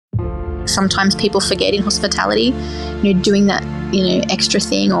sometimes people forget in hospitality. Doing that, extra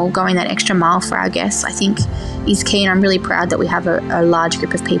thing or going that extra mile for our guests, I think is key. And I'm really proud that we have a large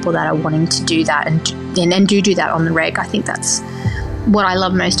group of people that are wanting to do that and do that on the reg. I think that's what I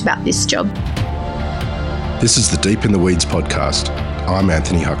love most about this job. This is the Deep in the Weeds podcast. I'm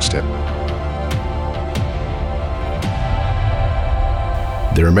Anthony Huckstep.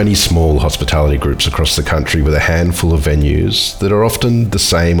 There are many small hospitality groups across the country with a handful of venues that are often the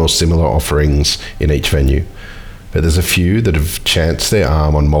same or similar offerings in each venue. But there's a few that have chanced their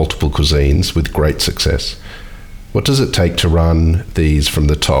arm on multiple cuisines with great success. What does it take to run these from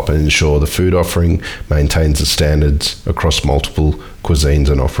the top and ensure the food offering maintains the standards across multiple cuisines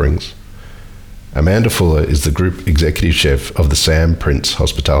and offerings? Amanda Fuller is the Group Executive Chef of the Sam Prince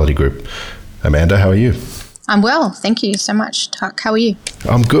Hospitality Group. Amanda, how are you? I'm well, thank you so much, Tuck. How are you?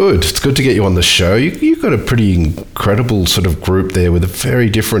 I'm good. It's good to get you on the show. You've got a pretty incredible sort of group there with very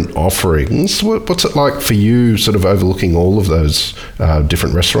different offerings. What's it like for you sort of overlooking all of those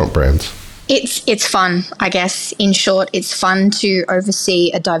different restaurant brands? It's fun, I guess. In short, it's fun to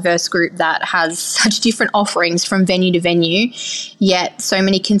oversee a diverse group that has such different offerings from venue to venue, yet so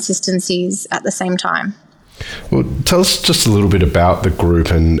many consistencies at the same time. Well, tell us just a little bit about the group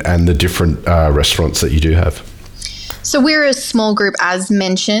and the different restaurants that you do have. So we're a small group, as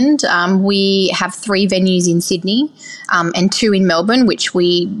mentioned. We have 3 venues in Sydney and 2 in Melbourne, which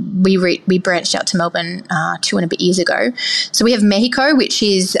we branched out to Melbourne 2 and a bit years ago. So we have Mexico, which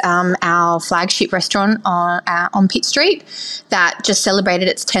is our flagship restaurant on Pitt Street that just celebrated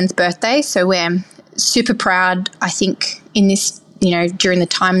its 10th birthday. So we're super proud, I think, in this, during the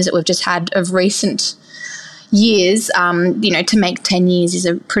times that we've just had of recent years, to make 10 years is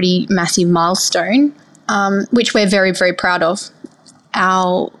a pretty massive milestone, which we're very, very proud of.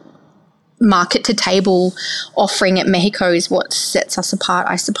 Our market-to-table offering at Mexico is what sets us apart,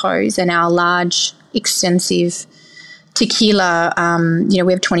 I suppose, and our large, extensive tequila. We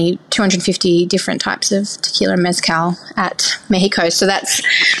have 250 different types of tequila and mezcal at Mexico, so that's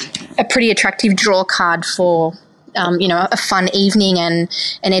a pretty attractive draw card for, a fun evening and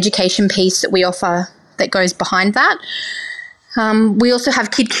an education piece that we offer that goes behind that. We also have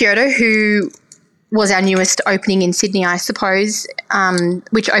Kid Kyoto, who was our newest opening in Sydney, I suppose,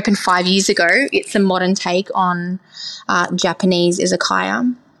 which opened 5 years ago. It's a modern take on Japanese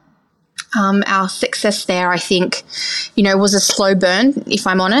izakaya. Our success there, I think, was a slow burn, if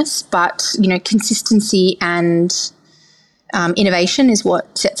I'm honest, but, consistency and innovation is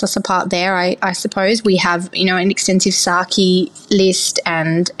what sets us apart there, I suppose. We have, an extensive sake list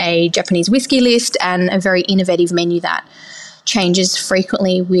and a Japanese whiskey list and a very innovative menu that changes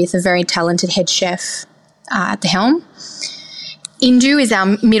frequently with a very talented head chef at the helm. Indu is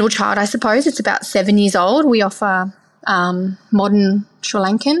our middle child, I suppose. It's about 7 years old. We offer modern Sri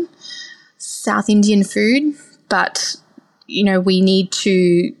Lankan, South Indian food, but, we need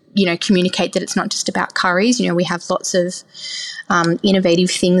to communicate that it's not just about curries. We have lots of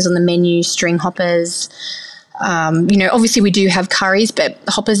innovative things on the menu, string hoppers. Obviously we do have curries, but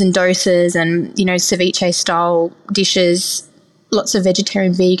hoppers and dosas and, ceviche style dishes, lots of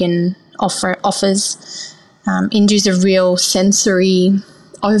vegetarian, vegan offers. Indu's a real sensory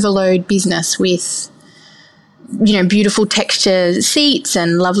overload business with, beautiful texture seats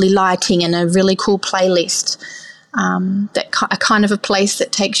and lovely lighting and a really cool playlist. That a kind of a place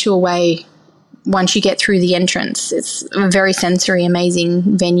that takes you away once you get through the entrance. It's a very sensory,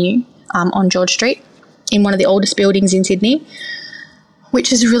 amazing venue on George Street in one of the oldest buildings in Sydney,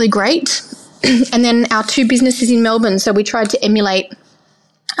 which is really great. And then our 2 businesses in Melbourne. So we tried to emulate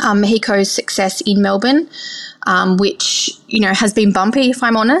Mexico's success in Melbourne, which, has been bumpy, if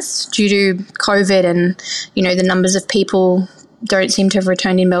I'm honest, due to COVID and, the numbers of people don't seem to have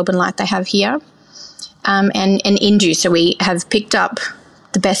returned in Melbourne like they have here. And Indu. So we have picked up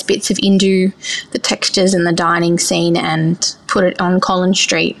the best bits of Indu, the textures and the dining scene, and put it on Collins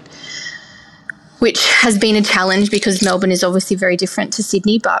Street, which has been a challenge because Melbourne is obviously very different to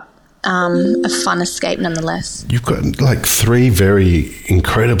Sydney, but a fun escape nonetheless. You've got like 3 very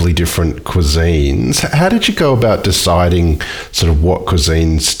incredibly different cuisines. How did you go about deciding sort of what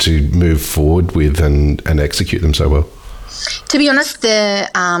cuisines to move forward with and execute them so well? To be honest,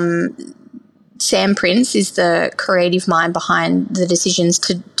 Sam Prince is the creative mind behind the decisions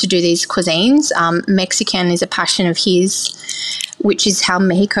to do these cuisines. Mexican is a passion of his, which is how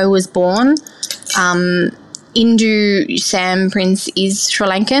Mexico was born. Indu, Sam Prince is Sri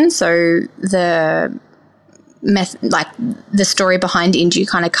Lankan, so the story behind Indu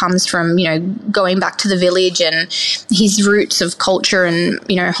kind of comes from, going back to the village and his roots of culture and,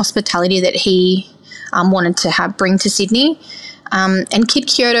 hospitality that he wanted to bring to Sydney. And Kid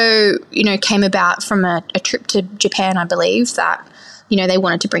Kyoto, came about from a trip to Japan, I believe, that, they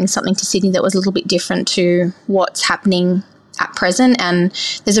wanted to bring something to Sydney that was a little bit different to what's happening at present. And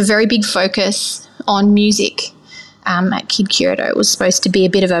there's a very big focus on music at Kid Kyoto. It was supposed to be a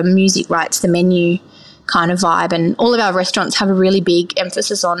bit of a music writes the menu kind of vibe. And all of our restaurants have a really big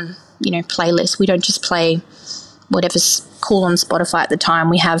emphasis on, playlists. We don't just play whatever's cool on Spotify at the time.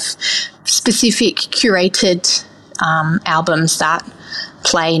 We have specific curated albums that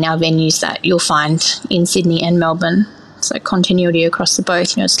play in our venues that you'll find in Sydney and Melbourne. So continuity across the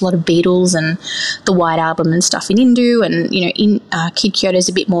both. It's a lot of Beatles and the White Album and stuff in Indu, and Kid Kyoto's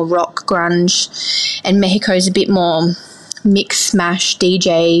a bit more rock grunge, and Mexico's a bit more mix mash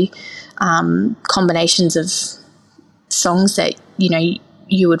DJ combinations of songs that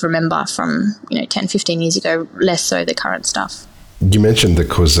you would remember from 10, 15 years ago, less so the current stuff. You mentioned the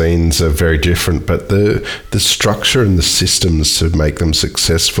cuisines are very different, but the structure and the systems to make them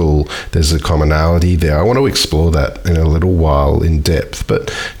successful, there's a commonality there. I want to explore that in a little while in depth,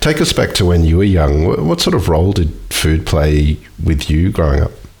 but take us back to when you were young. What sort of role did food play with you growing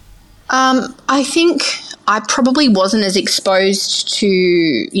up? I think I probably wasn't as exposed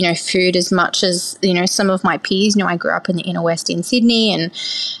to, food as much as, some of my peers. I grew up in the inner west in Sydney, and,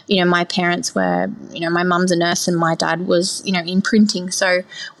 my parents were, my mum's a nurse and my dad was, in printing. So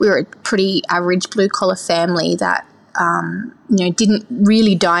we were a pretty average blue collar family that, didn't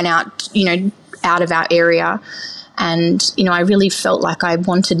really dine out, out of our area. And, I really felt like I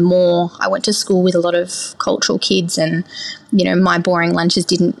wanted more. I went to school with a lot of cultural kids, and, my boring lunches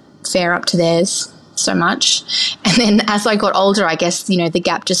didn't fare up to theirs so much. And then as I got older, I guess, the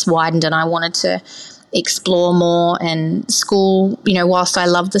gap just widened, and I wanted to explore more. And school, whilst I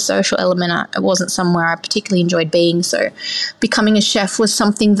loved the social element, it wasn't somewhere I particularly enjoyed being. So becoming a chef was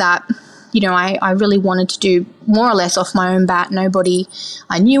something that, I really wanted to do more or less off my own bat. Nobody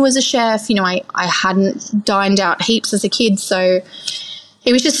I knew was a chef. I hadn't dined out heaps as a kid. So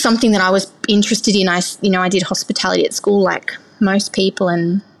it was just something that I was interested in. I did hospitality at school like most people,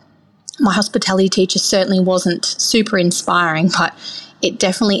 and my hospitality teacher certainly wasn't super inspiring, but it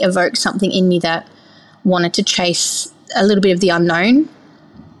definitely evoked something in me that wanted to chase a little bit of the unknown.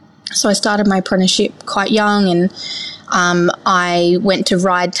 So I started my apprenticeship quite young, and I went to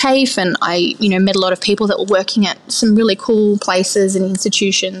ride TAFE, and I, met a lot of people that were working at some really cool places and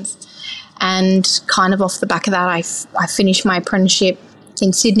institutions. And kind of off the back of that, I finished my apprenticeship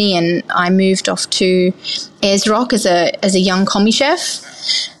in Sydney, and I moved off to Ayers Rock as a young commis chef.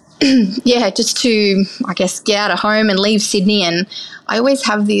 Yeah, just to, I guess, get out of home and leave Sydney. And I always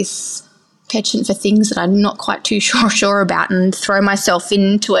have this penchant for things that I'm not quite too sure about, and throw myself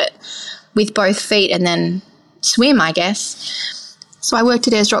into it with both feet and then swim, I guess. So I worked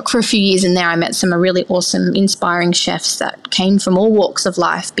at Ayers Rock for a few years, and there I met some really awesome, inspiring chefs that came from all walks of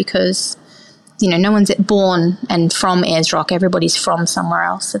life, because, no one's born and from Ayers Rock. Everybody's from somewhere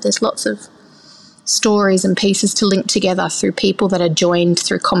else. So there's lots of stories and pieces to link together through people that are joined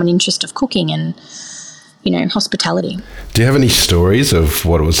through common interest of cooking and, hospitality. Do you have any stories of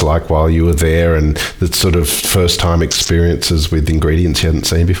what it was like while you were there, and the sort of first-time experiences with ingredients you hadn't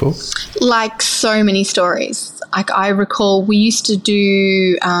seen before? Like so many stories. I recall we used to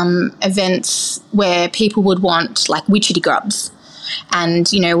do events where people would want like witchetty grubs. And,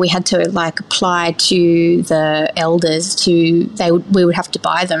 we had to apply to the elders we would have to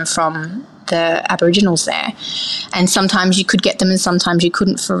buy them from the Aboriginals there. And sometimes you could get them and sometimes you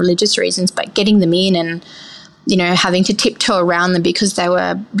couldn't for religious reasons, but getting them in and, having to tiptoe around them because they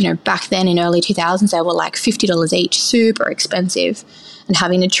were, back then in early 2000s, they were like $50 each, super expensive, and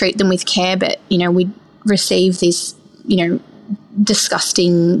having to treat them with care. But, we'd receive this,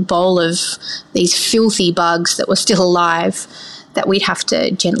 disgusting bowl of these filthy bugs that were still alive that we'd have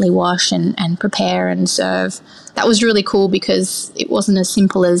to gently wash and prepare and serve. That was really cool because it wasn't as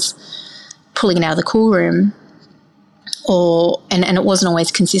simple as pulling it out of the cool room, and it wasn't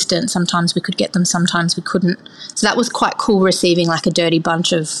always consistent. Sometimes we could get them, sometimes we couldn't. So that was quite cool, receiving like a dirty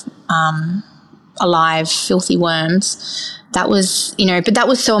bunch of alive, filthy worms. That was, but that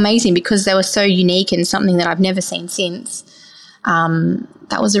was so amazing because they were so unique and something that I've never seen since.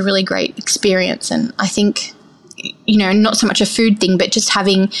 That was a really great experience. And I think, not so much a food thing, but just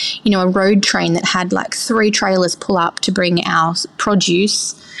having, a road train that had like 3 trailers pull up to bring our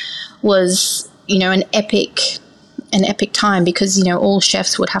produce was, an epic time because, all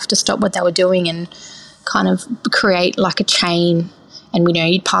chefs would have to stop what they were doing and kind of create like a chain. And,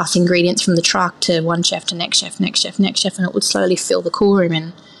 you'd pass ingredients from the truck to one chef to next chef, next chef, next chef, and it would slowly fill the cool room.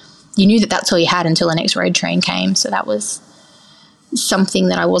 And you knew that that's all you had until the next road train came. So that was something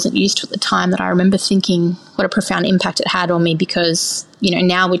that I wasn't used to at the time, that I remember thinking what a profound impact it had on me, because,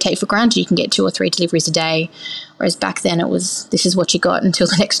 now we take for granted you can get 2 or 3 deliveries a day, whereas back then it was, this is what you got until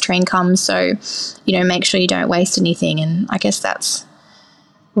the next train comes. So, make sure you don't waste anything. And I guess that's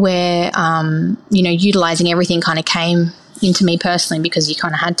where, utilising everything kind of came into me personally, because you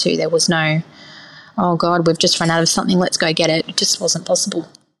kind of had to. There was no, oh God, we've just run out of something, let's go get it. It just wasn't possible.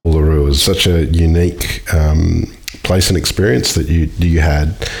 Uluru was such a unique place and experience that you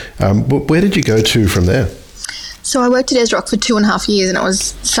had. Where did you go to from there? So I worked at Esrock for 2.5 years, and it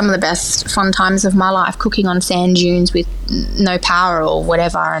was some of the best fun times of my life, cooking on sand dunes with no power or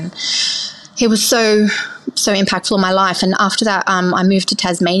whatever. And it was so impactful in my life. And after that, I moved to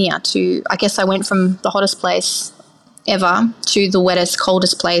Tasmania I went from the hottest place ever to the wettest,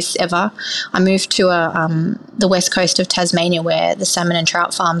 coldest place ever. I moved to the west coast of Tasmania, where the salmon and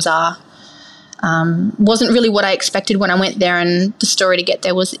trout farms are. Wasn't really what I expected when I went there, and the story to get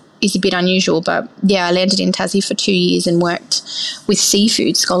there is a bit unusual. But yeah, I landed in Tassie for 2 years and worked with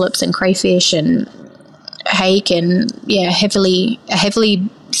seafood, scallops and crayfish and hake, and a heavily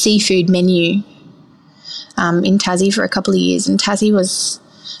seafood menu in Tassie for a couple of years. And Tassie was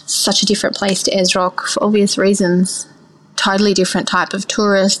such a different place to Esrock for obvious reasons. Totally different type of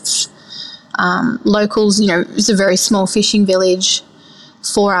tourists, locals. It was a very small fishing village,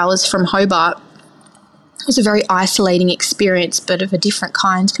 4 hours from Hobart. It was a very isolating experience, but of a different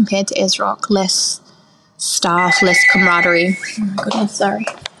kind compared to Esrock. Less staff, less camaraderie. Oh my goodness, sorry.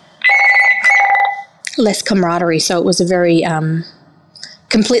 Less camaraderie. So it was a very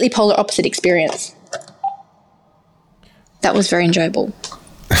completely polar opposite experience. That was very enjoyable.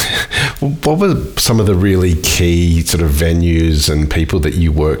 What were some of the really key sort of venues and people that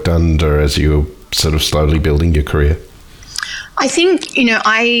you worked under as you were sort of slowly building your career? I think,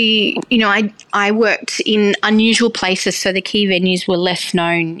 I worked in unusual places, so the key venues were less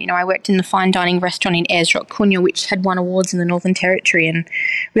known. I worked in the fine dining restaurant in Esrock, Kunya, which had won awards in the Northern Territory and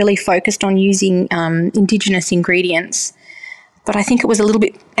really focused on using Indigenous ingredients. But I think it was a little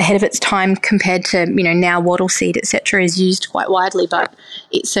bit ahead of its time compared to, now wattle seed, etc., is used quite widely, but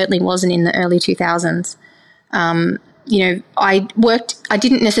it certainly wasn't in the early 2000s. I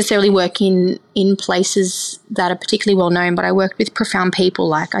didn't necessarily work in places that are particularly well known, but I worked with profound people.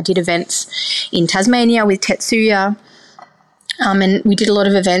 Like I did events in Tasmania with Tetsuya, and we did a lot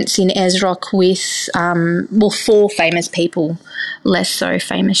of events in Esrock with, 4 famous people, less so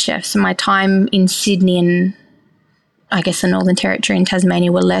famous chefs. And my time in Sydney and I guess the Northern Territory and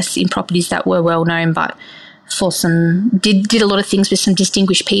Tasmania were less in properties that were well known, but for did a lot of things with some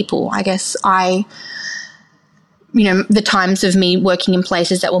distinguished people. I guess the times of me working in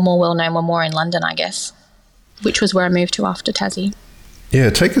places that were more well known were more in London, I guess, which was where I moved to after Tassie. Yeah,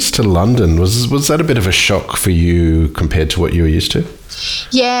 take us to London. Was that a bit of a shock for you compared to what you were used to?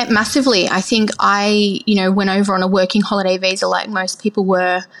 Yeah, massively. I think I went over on a working holiday visa like most people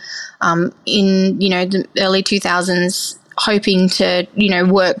were in, the early 2000s, hoping to,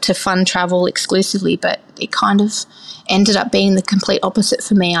 work to fund travel exclusively, but it kind of ended up being the complete opposite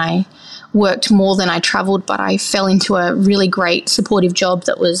for me. I worked more than I travelled, but I fell into a really great supportive job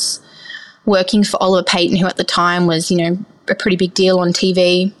that was working for Oliver Payton, who at the time was, a pretty big deal on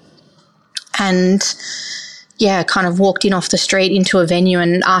TV. And kind of walked in off the street into a venue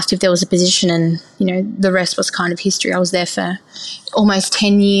and asked if there was a position, and, the rest was kind of history. I was there for almost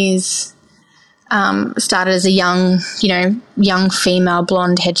 10 years, started as a young female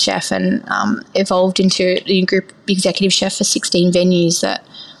blonde head chef, and evolved into a group executive chef for 16 venues that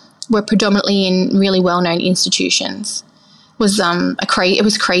were predominantly in really well-known institutions. It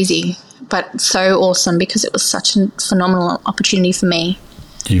was crazy, but so awesome because it was such a phenomenal opportunity for me.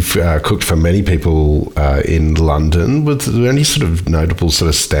 You've cooked for many people in London. Was there any sort of notable sort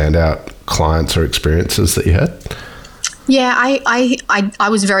of standout clients or experiences that you had? Yeah, I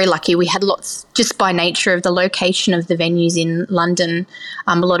was very lucky. We had lots, just by nature of the location of the venues in London.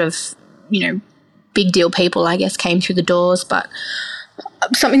 A lot of, big deal people, I guess, came through the doors. But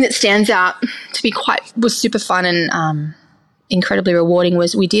something that stands out was super fun and incredibly rewarding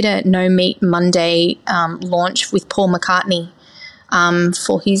was we did a No Meat Monday launch with Paul McCartney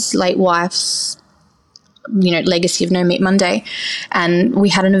for his late wife's, legacy of No Meat Monday. And we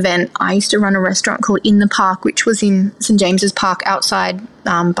had an event. I used to run a restaurant called In the Park, which was in St James's Park outside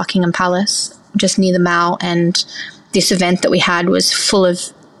Buckingham Palace, just near the Mall. And this event that we had was full of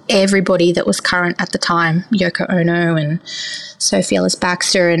everybody that was current at the time, Yoko Ono and Sophie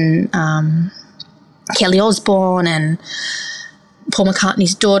Ellis-Baxter and Kelly Osbourne and Paul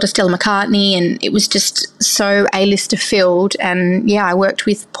McCartney's daughter, Stella McCartney, and it was just so A-lister filled. And yeah, I worked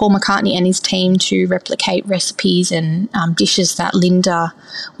with Paul McCartney and his team to replicate recipes and dishes that Linda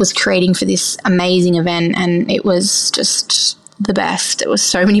was creating for this amazing event, and it was just the best. There was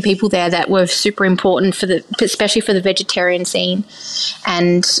so many people there that were super important especially for the vegetarian scene,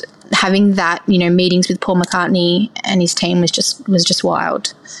 and having that, meetings with Paul McCartney and his team was just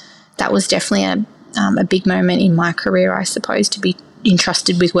wild. That was definitely a big moment in my career, I suppose, to be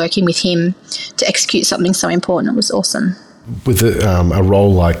entrusted with working with him to execute something so important. It was awesome. With a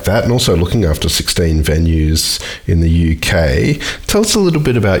role like that, and also looking after 16 venues in the UK, tell us a little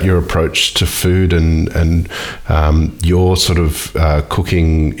bit about your approach to food and your sort of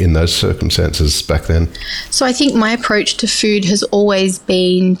cooking in those circumstances back then. So I think my approach to food has always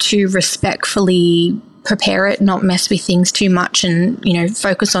been to respectfully prepare it, not mess with things too much, and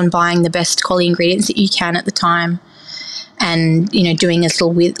focus on buying the best quality ingredients that you can at the time, and doing as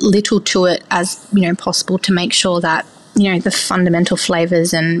little to it as possible to make sure that the fundamental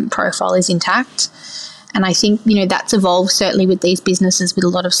flavors and profile is intact. And I think that's evolved certainly with these businesses, with a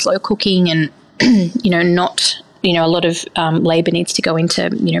lot of slow cooking and not a lot of labor needs to go into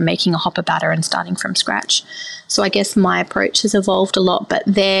making a hopper batter and starting from scratch. So I guess my approach has evolved a lot, but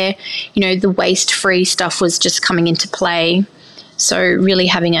there the waste-free stuff was just coming into play. So really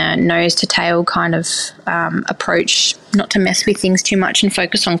having a nose to tail kind of approach, not to mess with things too much and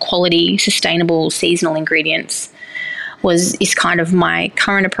focus on quality, sustainable, seasonal ingredients is kind of my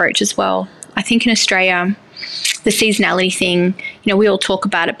current approach as well. I think in Australia, the seasonality thing, we all talk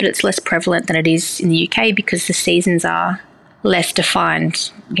about it, but it's less prevalent than it is in the UK because the seasons are less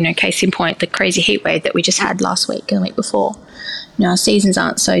defined. Case in point, the crazy heat wave that we just had last week and the week before. Our seasons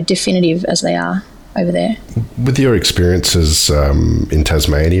aren't so definitive as they are over there. With your experiences in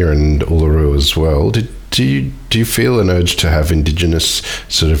Tasmania and Uluru as well, do you feel an urge to have Indigenous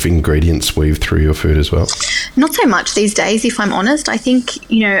sort of ingredients weave through your food as well? Not so much these days, if I'm honest. I think,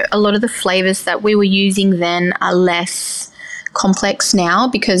 a lot of the flavours that we were using then are less complex now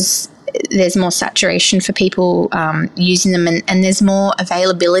because there's more saturation for people using them, and there's more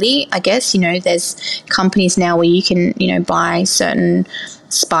availability, I guess. There's companies now where you can, buy certain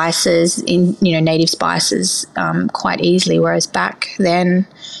spices in native spices quite easily, whereas back then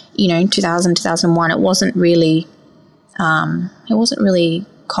 2001 it wasn't really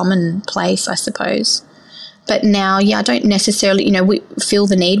commonplace, I suppose. But now I don't necessarily we feel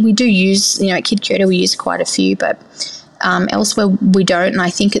the need. We do use at Kid Kyoto we use quite a few, but elsewhere we don't, and I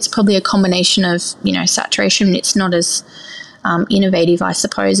think it's probably a combination of saturation. It's not as innovative, I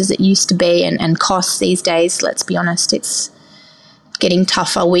suppose, as it used to be, and costs these days, let's be honest, it's getting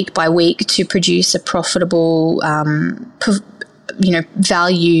tougher week by week to produce a profitable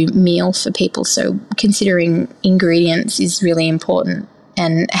value meal for people. So considering ingredients is really important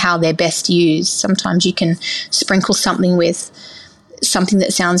and how they're best used. Sometimes you can sprinkle something with something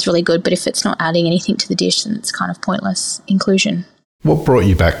that sounds really good, but if it's not adding anything to the dish, then it's kind of pointless inclusion. What brought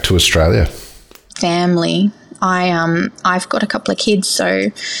you back to Australia? Family. I've got a couple of kids,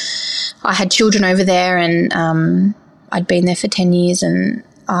 so I had children over there, and I'd been there for 10 years, and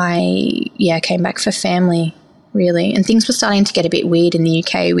I came back for family, really. And things were starting to get a bit weird in the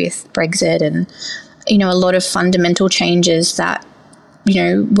UK with Brexit and a lot of fundamental changes that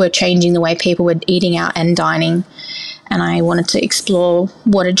were changing the way people were eating out and dining. And I wanted to explore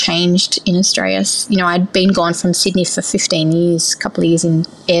what had changed in Australia. I'd been gone from Sydney for 15 years, a couple of years in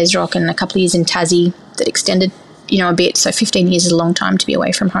Ayers Rock and a couple of years in Tassie that extended, a bit. So 15 years is a long time to be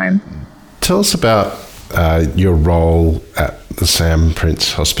away from home. Tell us about your role at the Sam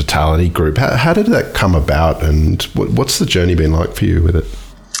Prince Hospitality Group. How did that come about, and what's the journey been like for you with it?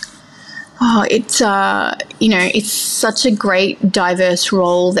 Oh, it's it's such a great, diverse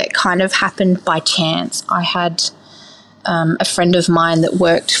role that kind of happened by chance. I had a friend of mine that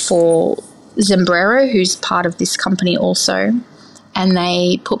worked for Zambrero, who's part of this company also, and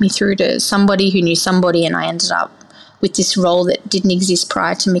they put me through to somebody who knew somebody, and I ended up with this role that didn't exist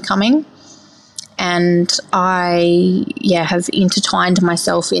prior to me coming. And I, have intertwined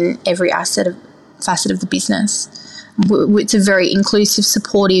myself in every facet of the business. It's a very inclusive,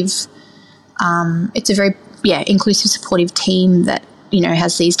 supportive. Inclusive, supportive team that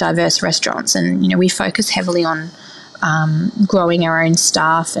has these diverse restaurants, and we focus heavily on growing our own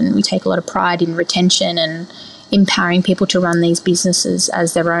staff, and we take a lot of pride in retention and empowering people to run these businesses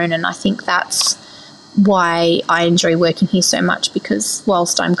as their own. And I think that's why I enjoy working here so much, because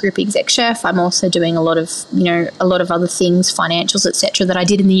whilst I'm group exec chef, I'm also doing a lot of other things, financials, etc., that I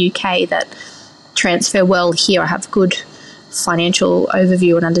did in the UK that transfer well here. I have good financial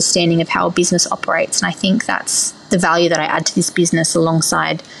overview and understanding of how a business operates, and I think that's the value that I add to this business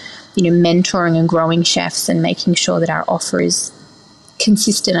alongside, mentoring and growing chefs and making sure that our offer is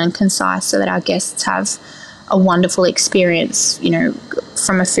consistent and concise so that our guests have a wonderful experience,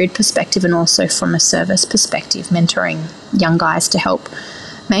 from a food perspective and also from a service perspective, mentoring young guys to help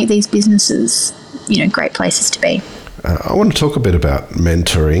make these businesses, great places to be. I want to talk a bit about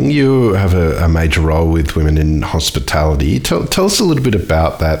mentoring. You have a major role with women in hospitality. Tell us a little bit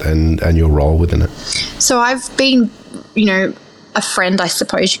about that and your role within it. So I've been, a friend, I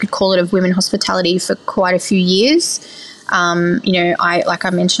suppose you could call it, of women hospitality for quite a few years. Like I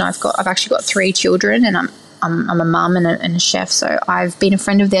mentioned, I've actually got 3 children, and I'm a mum and a chef, so I've been a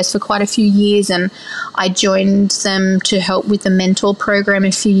friend of theirs for quite a few years, and I joined them to help with the mentor program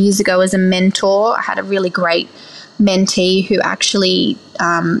a few years ago as a mentor. I had a really great mentee who actually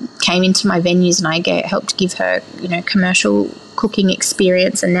came into my venues, and I helped give her, commercial cooking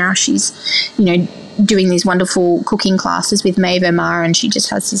experience, and now she's, doing these wonderful cooking classes with Maeve Omar, and she just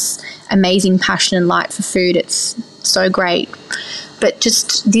has this amazing passion and light for food. It's so great. But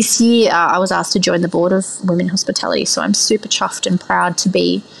just this year, I was asked to join the board of Women Hospitality, so I'm super chuffed and proud to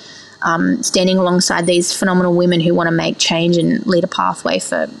be standing alongside these phenomenal women who want to make change and lead a pathway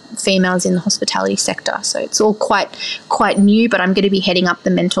for females in the hospitality sector. So it's all quite new, but I'm going to be heading up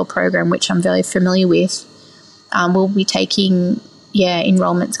the mentor program, which I'm very familiar with. We'll be taking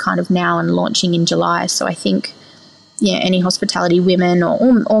enrollments kind of now and launching in July. So I think any hospitality women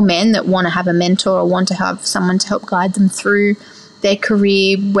or men that want to have a mentor or want to have someone to help guide them through their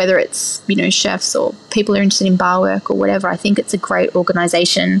career, whether it's chefs or people who are interested in bar work or whatever, I think it's a great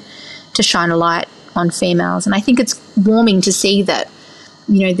organisation to shine a light on females. And I think it's warming to see that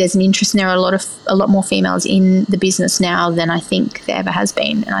there's an interest, and there are a lot more females in the business now than I think there ever has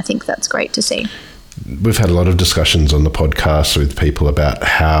been, and I think that's great to see. We've had a lot of discussions on the podcast with people about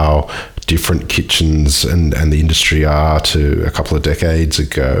how different kitchens and the industry are to a couple of decades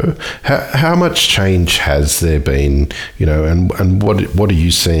ago. How much change has there been, and what are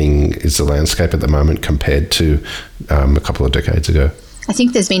you seeing is the landscape at the moment compared to a couple of decades ago? I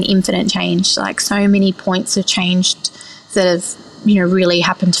think there's been infinite change. Like, so many points have changed that have, really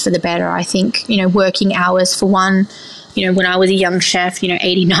happened for the better. I think, working hours for one. When I was a young chef,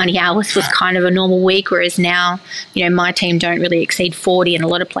 80, 90 hours was kind of a normal week, whereas now, my team don't really exceed 40, and a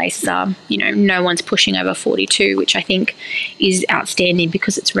lot of places are, no one's pushing over 42, which I think is outstanding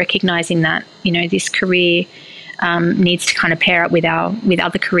because it's recognising that, this career needs to kind of pair up with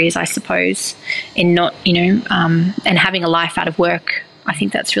other careers, I suppose, and not, and having a life out of work. I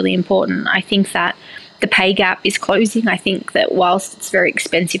think that's really important. I think that the pay gap is closing. I think that whilst it's very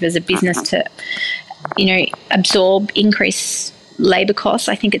expensive as a business to absorb increased labour costs,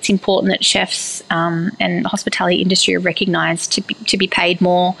 I think it's important that chefs and the hospitality industry are recognised to be paid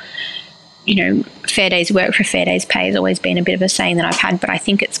more. Fair day's work for fair day's pay has always been a bit of a saying that I've had, but I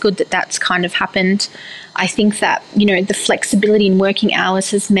think it's good that that's kind of happened. I think that, the flexibility in working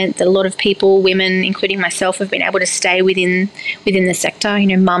hours has meant that a lot of people, women, including myself, have been able to stay within the sector.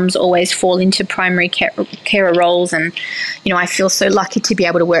 Mums always fall into primary carer roles, and, I feel so lucky to be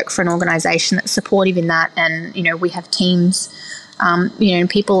able to work for an organisation that's supportive in that. And, we have teams,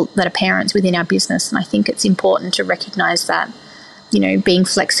 people that are parents within our business, and I think it's important to recognise that, being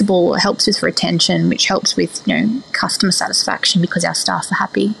flexible helps with retention, which helps with, customer satisfaction because our staff are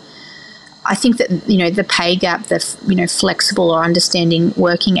happy. I think that, the pay gap, the, flexible or understanding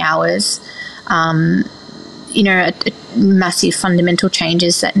working hours, massive fundamental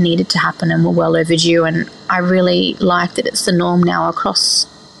changes that needed to happen and were well overdue. And I really like that it's the norm now across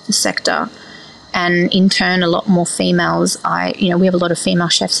the sector. And in turn, a lot more females. We have a lot of female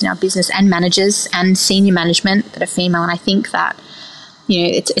chefs in our business, and managers and senior management that are female. And I think that,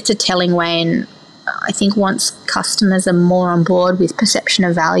 it's a telling way. And I think once customers are more on board with perception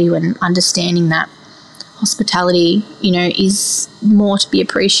of value and understanding that hospitality, is more to be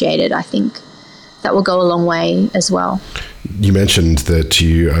appreciated, I think that will go a long way as well. You mentioned that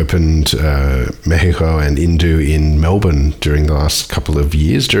you opened Mexico and Indu in Melbourne during the last couple of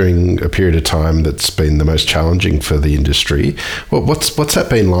years, during a period of time that's been the most challenging for the industry. Well, what's that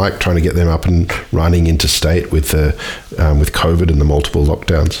been like, trying to get them up and running interstate with with COVID and the multiple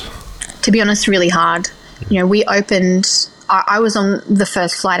lockdowns? To be honest, really hard. We opened. I was on the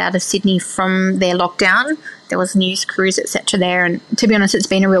first flight out of Sydney from their lockdown. There was news crews, etc. there, and to be honest, it's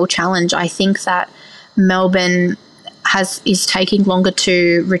been a real challenge. I think that Melbourne is taking longer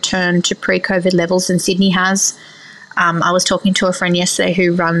to return to pre-COVID levels than Sydney has. I was talking to a friend yesterday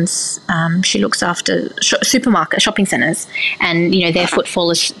who runs, she looks after shopping centres, and their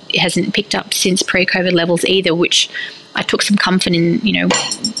footfall hasn't picked up since pre-COVID levels either, which I took some comfort in,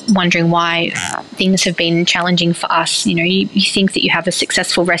 wondering why things have been challenging for us. You think that you have a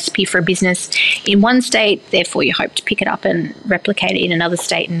successful recipe for a business in one state, therefore you hope to pick it up and replicate it in another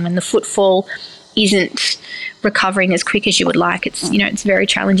state. And when the footfall isn't recovering as quick as you would like, it's very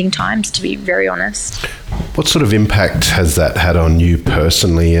challenging times, to be very honest. What sort of impact has that had on you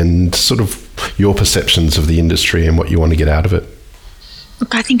personally and sort of your perceptions of the industry and what you want to get out of it?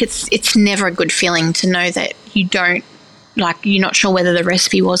 Look, I think it's never a good feeling to know that you're not sure whether the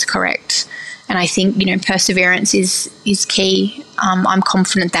recipe was correct. And I think, perseverance is key. I'm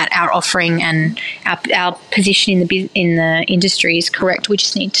confident that our offering and our position in the industry is correct. We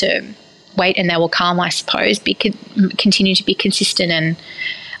just need to wait and they will come, I suppose, continue to be consistent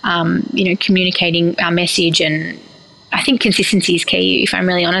and, communicating our message. And I think consistency is key, if I'm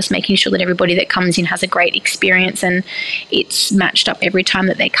really honest, making sure that everybody that comes in has a great experience and it's matched up every time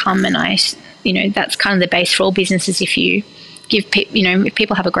that they come. And that's kind of the base for all businesses. If you give if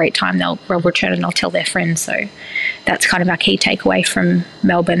people have a great time, they'll return and they'll tell their friends. So that's kind of our key takeaway from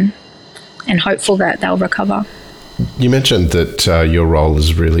Melbourne, and hopeful that they'll recover. You mentioned that your role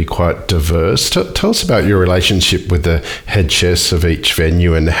is really quite diverse. Tell us about your relationship with the head chefs of each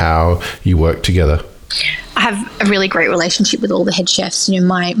venue and how you work together. I have a really great relationship with all the head chefs.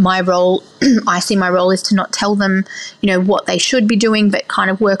 My role, I see my role is to not tell them, what they should be doing, but kind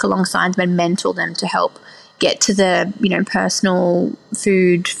of work alongside them and mentor them to help get to the, personal,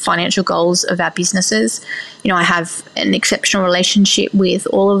 food, financial goals of our businesses. I have an exceptional relationship with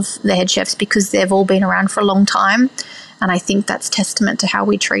all of the head chefs because they've all been around for a long time. And I think that's testament to how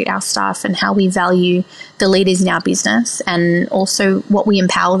we treat our staff and how we value the leaders in our business and also what we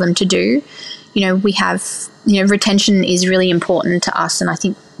empower them to do. We have, retention is really important to us. And I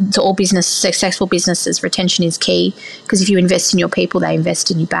think to all successful businesses, retention is key because if you invest in your people, they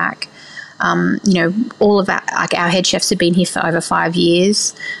invest in you back. All of our head chefs have been here for over 5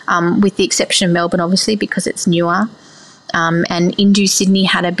 years, with the exception of Melbourne, obviously, because it's newer. And Indu Sydney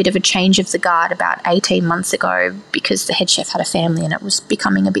had a bit of a change of the guard about 18 months ago because the head chef had a family and it was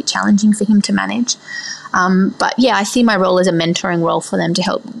becoming a bit challenging for him to manage. But yeah, I see my role as a mentoring role for them to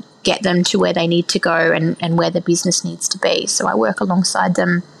help get them to where they need to go and where the business needs to be. So I work alongside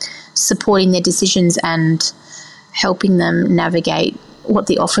them, supporting their decisions and helping them navigate what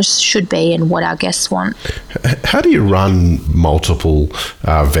the office should be and what our guests want. How do you run multiple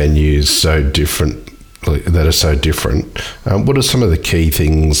venues that are so different? What are some of the key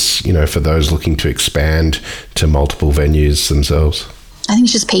things, for those looking to expand to multiple venues themselves? I think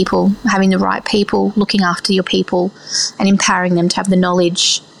it's just people, having the right people, looking after your people and empowering them to have the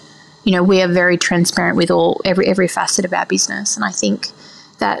knowledge. We are very transparent with every facet of our business. And I think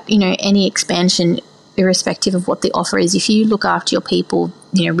that, any expansion, irrespective of what the offer is, if you look after your people,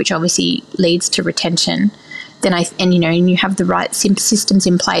 which obviously leads to retention, then and you have the right systems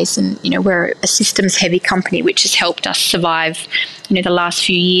in place, and we're a systems heavy company, which has helped us survive, the last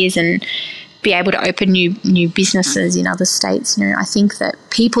few years and be able to open new businesses in other states. I think that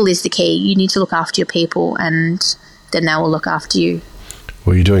people is the key. You need to look after your people, and then they will look after you.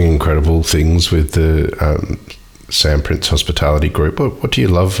 Well, you're doing incredible things with the Sam Prince Hospitality Group. What do you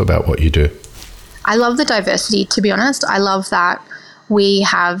love about what you do? I love the diversity, to be honest. I love that we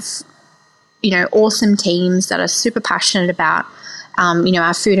have, awesome teams that are super passionate about,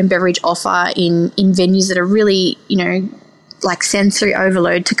 our food and beverage offer in venues that are really, like sensory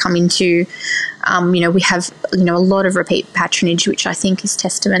overload to come into. We have, a lot of repeat patronage, which I think is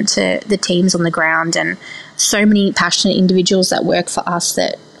testament to the teams on the ground and so many passionate individuals that work for us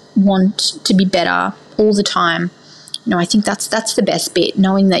that want to be better all the time. I think that's the best bit,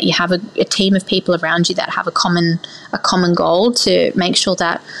 knowing that you have a team of people around you that have a common goal to make sure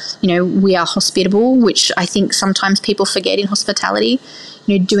that, we are hospitable, which I think sometimes people forget in hospitality.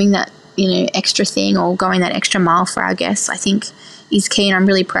 Doing that, extra thing or going that extra mile for our guests, I think is key. And I'm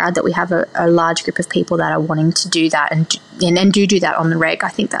really proud that we have a large group of people that are wanting to do that and do that on the reg. I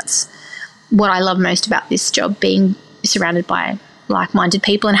think that's what I love most about this job, being surrounded by like-minded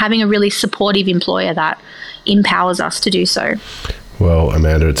people and having a really supportive employer that empowers us to do so. Well,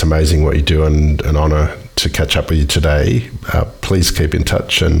 Amanda, it's amazing what you do and an honour to catch up with you today. Please keep in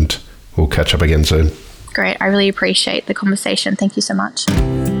touch and we'll catch up again soon. Great. I really appreciate the conversation. Thank you so much.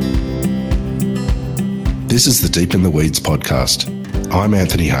 This is the Deep in the Weeds podcast. I'm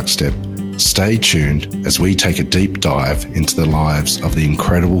Anthony Huckstep. Stay tuned as we take a deep dive into the lives of the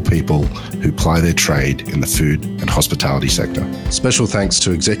incredible people who ply their trade in the food and hospitality sector. Special thanks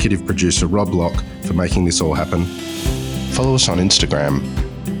to executive producer Rob Locke for making this all happen. Follow us on Instagram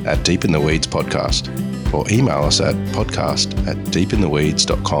at Deep in the Weeds Podcast or email us at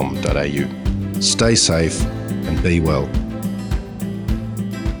podcast@deepintheweeds.com.au. Stay safe, and be well.